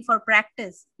using for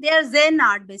practice. They are Zen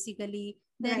art basically.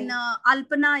 Then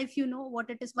Alpana, if you know what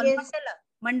it is called,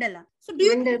 mandala. So do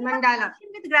you mandala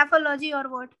with graphology or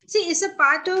what? See, it's a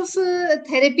part of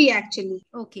therapy actually.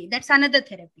 Okay, that's another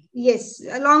therapy. Yes,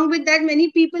 along with that,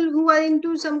 many people who are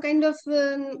into some kind of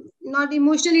not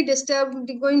emotionally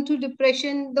disturbed, going through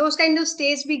depression, those kind of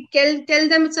states, we tell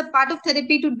them it's a part of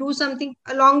therapy to do something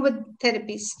along with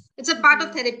therapies. It's a part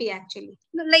of therapy actually.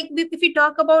 No, like if we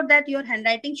talk about that, your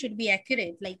handwriting should be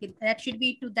accurate. Like that should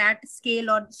be to that scale,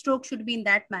 or stroke should be in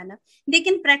that manner. They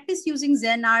can practice using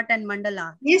Zen art and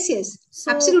mandala. Yes.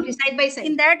 So absolutely, side by side.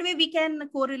 In that way, we can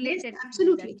correlate it.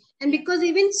 Absolutely. And because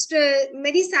even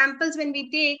many samples when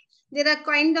we take, there are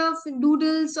kind of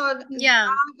doodles or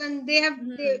and they have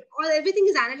everything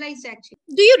is analyzed actually.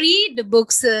 Do you read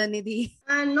books, Nidhi?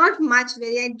 Not much.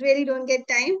 I really don't get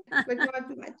time, but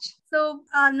not much. So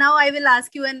now I will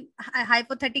ask you a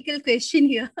hypothetical question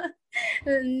here.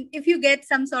 If you get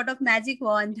some sort of magic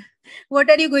wand, what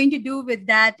are you going to do with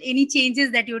that? Any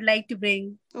changes that you would like to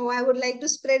bring? Oh, I would like to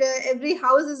spread every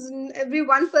house every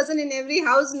one person in every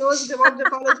house knows what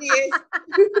graphology is.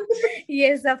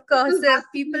 Yes, of course.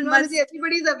 People must.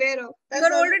 Everybody is aware of. You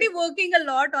are already working a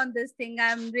lot on this thing.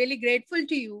 I'm really grateful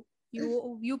to you.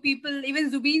 You people, even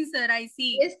Zubeen sir, I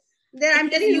see. Yes, I'm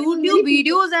telling you, YouTube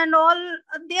videos and all,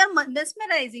 they are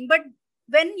mesmerizing. But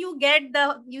when you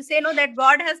say no, that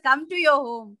God has come to your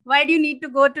home. Why do you need to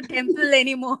go to temple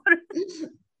anymore?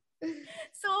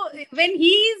 So when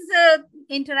he's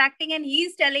interacting and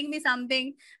he's telling me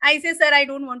something, I say, sir, I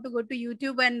don't want to go to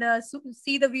YouTube and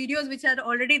see the videos which are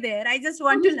already there. I just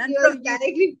want to learn from you.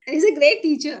 Directly. He's a great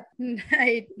teacher.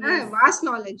 Right. Yes. Vast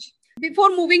knowledge. Before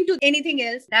moving to anything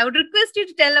else, I would request you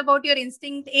to tell about your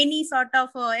instinct, any sort of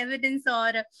evidence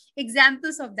or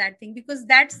examples of that thing, because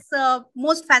that's the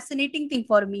most fascinating thing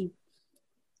for me.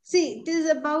 See, it is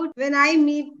about when I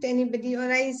meet anybody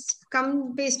or I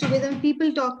come face to face and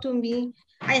people talk to me,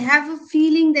 I have a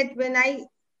feeling that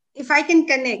if I can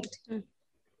connect,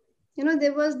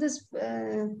 there was this,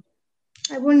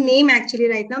 I won't name actually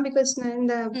right now because in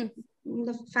the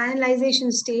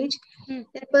finalization stage,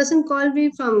 that person called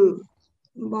me from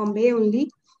Bombay only,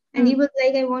 and he was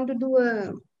like, I want to do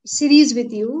a series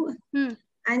with you.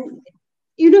 And,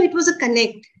 it was a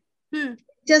connect.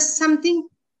 Just something,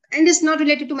 and it's not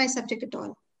related to my subject at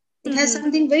all. It has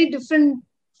something very different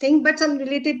thing, but some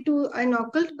related to an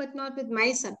occult, but not with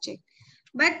my subject.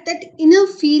 But that inner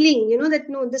feeling, that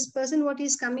no, this person, what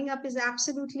he's coming up is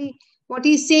absolutely what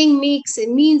he's saying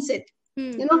means it.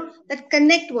 That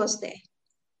connect was there.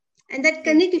 And that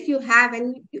connect, if you have,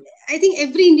 and I think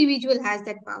every individual has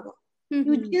that power.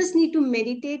 You just need to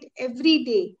meditate every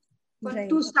day. But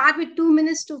to start with 2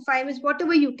 minutes to 5 minutes,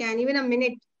 whatever you can, even a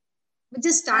minute, but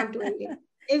just start doing it.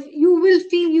 If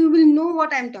you will know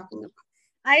what I'm talking about.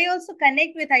 I also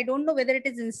connect with, I don't know whether it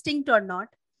is instinct or not,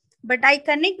 but I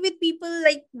connect with people,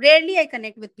 like rarely I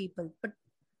connect with people. But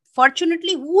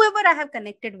fortunately, whoever I have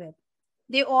connected with,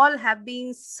 they all have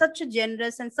been such a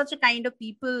generous and such a kind of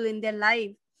people in their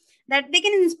life that they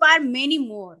can inspire many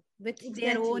more with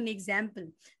their own example.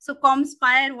 So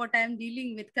Comspire, what I am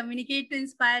dealing with, communicate to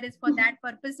inspire, is for that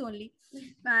purpose only.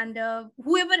 And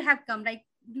whoever have come, like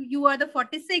you are the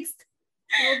 46th.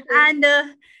 Okay. And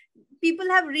people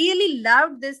have really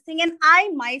loved this thing. And I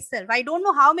myself, I don't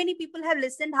know how many people have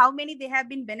listened, how many they have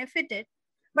been benefited,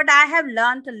 but I have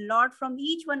learned a lot from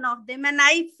each one of them. And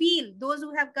I feel those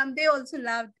who have come, they also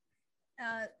loved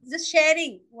just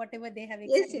sharing whatever they have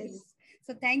experienced. Yes.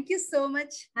 So thank you so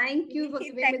much. Thank you.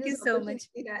 Thank you so much.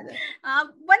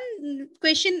 One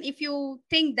question, if you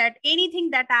think that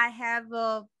anything that I have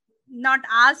not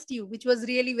asked you, which was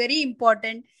really very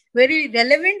important, very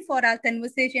relevant for our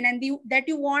conversation, and that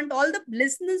you want all the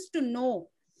listeners to know.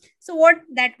 So what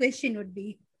that question would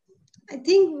be? I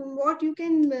think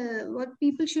what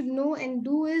people should know and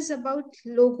do is about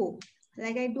logo.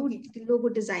 Like I do logo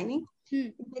designing.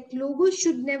 That logo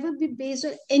should never be based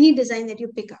on any design that you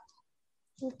pick up.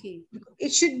 Okay.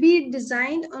 It should be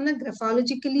designed on a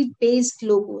graphologically based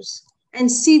logos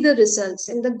and see the results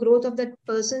and the growth of that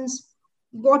person's,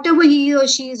 whatever he or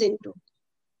she is into.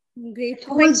 Great. It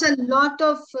holds a lot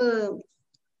of,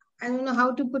 I don't know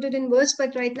how to put it in words,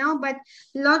 but right now, but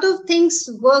a lot of things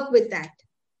work with that.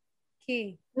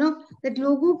 Okay. That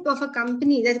logo of a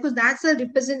company, because that's a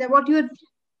represent what you are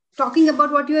talking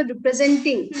about, what you are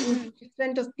representing in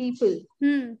front of people.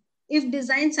 If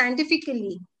designed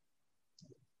scientifically,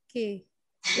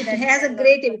 it has a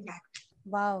great impact.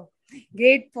 Wow.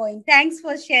 Great point. Thanks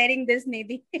for sharing this,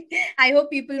 Nidhi. I hope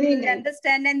people will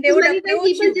understand and they would approach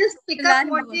you. People just pick up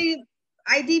what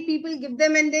ID people give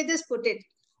them and they just put it.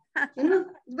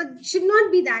 But should not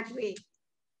be that way.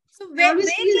 So where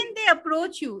can they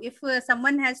approach you? If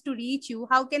someone has to reach you,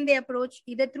 how can they approach?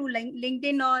 Either through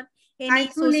LinkedIn or any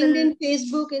through LinkedIn,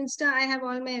 Facebook, Insta. I have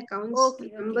all my accounts,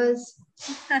 numbers.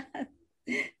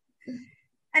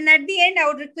 And at the end, I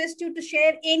would request you to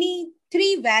share any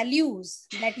 3 values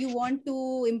that you want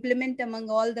to implement among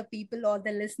all the people or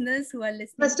the listeners who are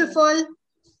listening. First of all,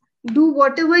 do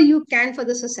whatever you can for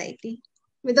the society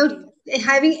without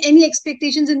having any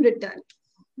expectations in return.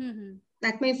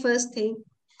 That's my first thing.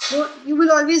 So you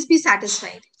will always be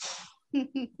satisfied.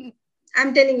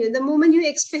 I'm telling you, the moment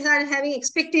you start having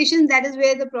expectations, that is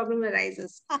where the problem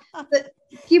arises.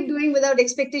 Keep doing without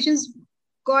expectations.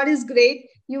 God is great.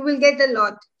 You will get a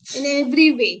lot in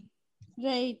every way.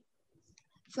 Right.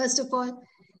 First of all,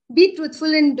 be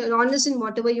truthful and honest in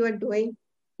whatever you are doing.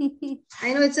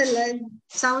 I know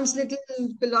sounds little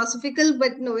philosophical,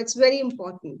 but no, it's very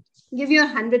important. Give your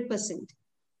 100%.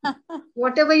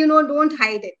 Whatever you know, don't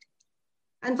hide it.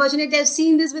 Unfortunately, I've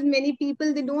seen this with many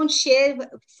people. They don't share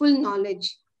full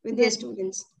knowledge with their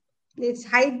students. They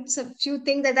hide a few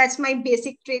things that's my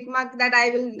basic trademark that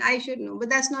I should know, but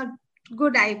that's not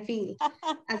good. I feel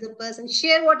as a person,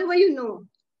 share whatever you know.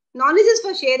 Knowledge is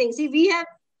for sharing. See, we have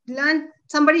learned.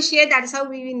 Somebody share. That's how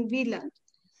we learn.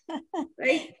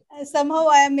 Right. Somehow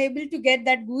I am able to get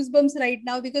that goosebumps right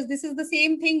now, because this is the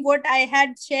same thing what I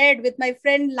had shared with my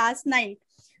friend last night.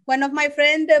 One of my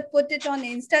friend put it on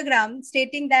Instagram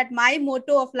stating that my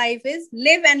motto of life is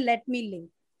live and let me live.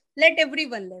 Let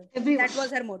everyone live. Everyone. That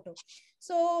was her motto.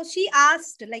 So she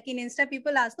asked, like in Insta,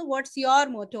 people asked, what's your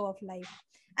motto of life?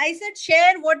 I said,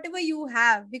 share whatever you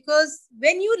have, because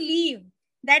when you leave,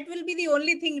 that will be the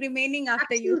only thing remaining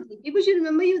after Absolutely. you. People should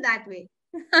remember you that way.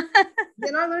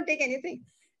 They're not going to take anything.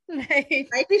 Right.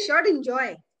 Life is short,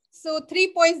 enjoy. So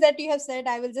 3 points that you have said,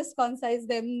 I will just concise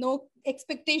them. No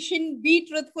expectation, be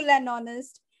truthful and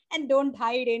honest, and don't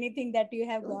hide anything that you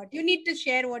have got. You need to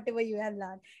share whatever you have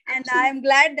learned. And I am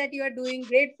glad that you are doing,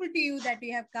 grateful to you that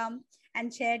you have come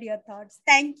and shared your thoughts.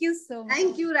 Thank you so much.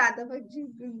 Thank you, Radha, for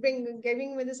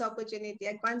giving me this opportunity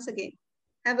once again.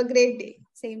 Have a great day.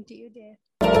 Same to you, dear.